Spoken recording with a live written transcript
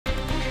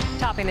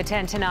Topping the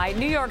 10 tonight,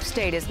 New York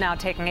State is now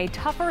taking a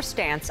tougher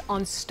stance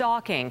on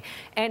stalking.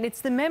 And it's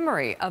the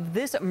memory of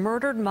this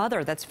murdered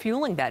mother that's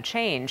fueling that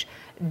change.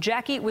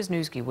 Jackie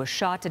Wisniewski was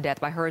shot to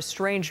death by her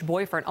estranged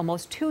boyfriend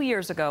almost 2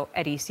 years ago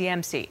at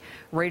ECMC.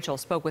 Rachel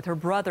spoke with her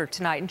brother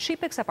tonight, and she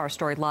picks up our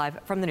story live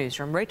from the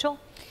newsroom. Rachel?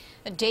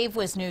 Dave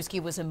Wisniewski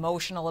was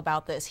emotional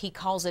about this. He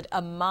calls it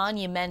a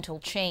monumental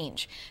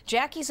change.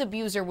 Jackie's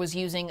abuser was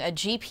using a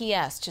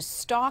GPS to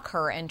stalk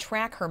her and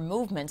track her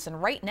movements,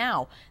 and right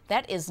now,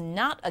 that is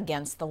not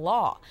against the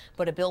law.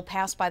 But a bill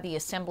passed by the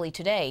Assembly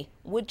today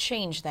would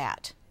change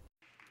that.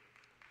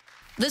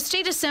 The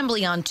State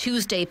Assembly on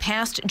Tuesday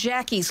passed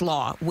Jackie's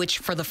Law, which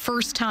for the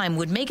first time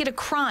would make it a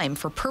crime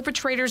for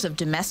perpetrators of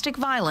domestic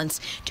violence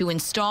to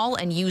install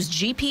and use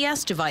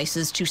GPS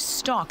devices to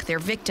stalk their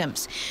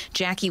victims.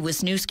 Jackie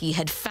Wisniewski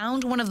had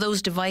found one of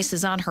those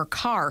devices on her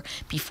car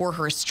before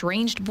her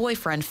estranged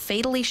boyfriend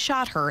fatally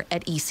shot her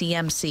at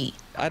ECMC.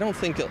 I don't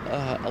think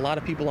a lot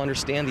of people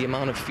understand the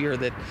amount of fear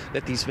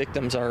that these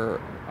victims are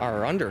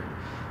under.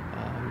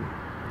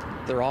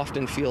 They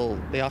often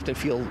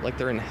feel like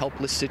they're in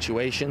helpless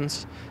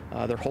situations.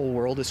 Their whole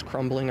world is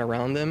crumbling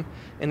around them,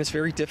 and it's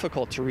very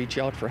difficult to reach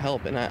out for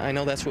help. And I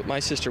know that's what my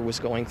sister was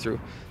going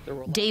through.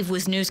 Dave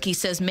Wisniewski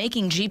says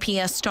making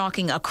GPS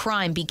stalking a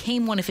crime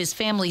became one of his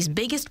family's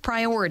biggest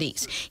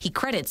priorities. He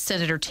credits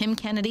Senator Tim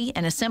Kennedy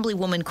and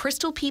Assemblywoman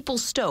Crystal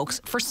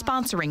Peoples-Stokes for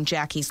sponsoring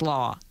Jackie's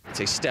Law. It's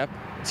a step.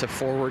 It's a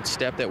forward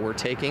step that we're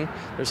taking.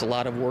 There's a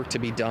lot of work to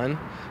be done.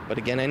 But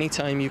again,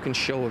 anytime you can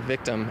show a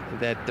victim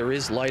that there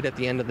is light at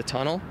the end of the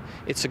tunnel,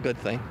 it's a good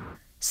thing.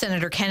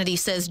 Senator Kennedy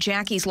says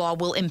Jackie's Law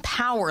will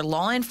empower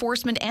law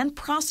enforcement and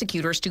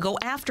prosecutors to go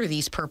after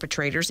these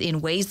perpetrators in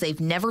ways they've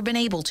never been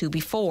able to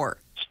before.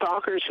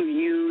 Stalkers who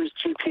use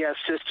GPS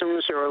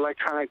systems or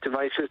electronic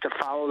devices to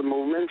follow the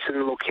movements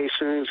and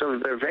locations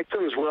of their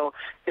victims will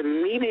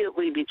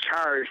immediately be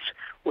charged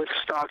with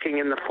stalking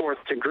in the fourth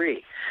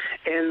degree.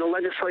 And the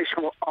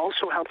legislation will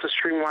also help to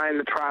streamline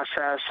the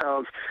process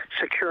of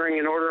securing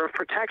an order of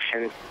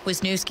protection.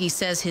 Wisniewski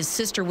says his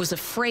sister was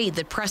afraid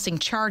that pressing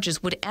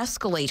charges would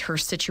escalate her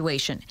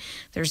situation.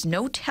 There's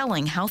no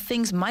telling how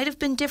things might have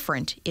been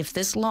different if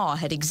this law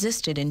had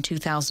existed in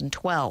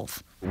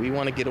 2012. We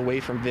want to get away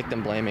from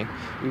victim blaming.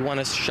 We want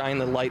to shine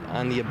the light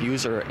on the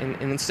abuser.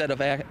 And instead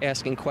of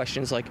asking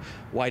questions like,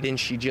 why didn't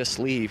she just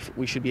leave?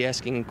 We should be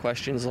asking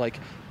questions like,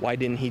 why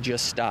didn't he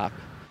just stop?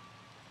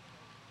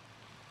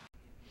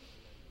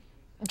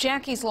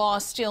 Jackie's Law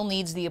still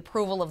needs the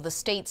approval of the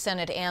state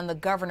Senate and the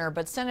governor,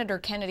 but Senator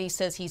Kennedy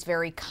says he's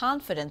very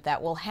confident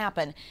that will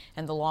happen,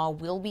 and the law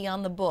will be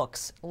on the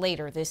books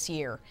later this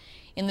year.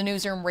 In the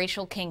newsroom,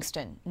 Rachel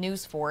Kingston,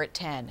 News 4 at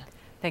 10.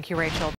 Thank you, Rachel.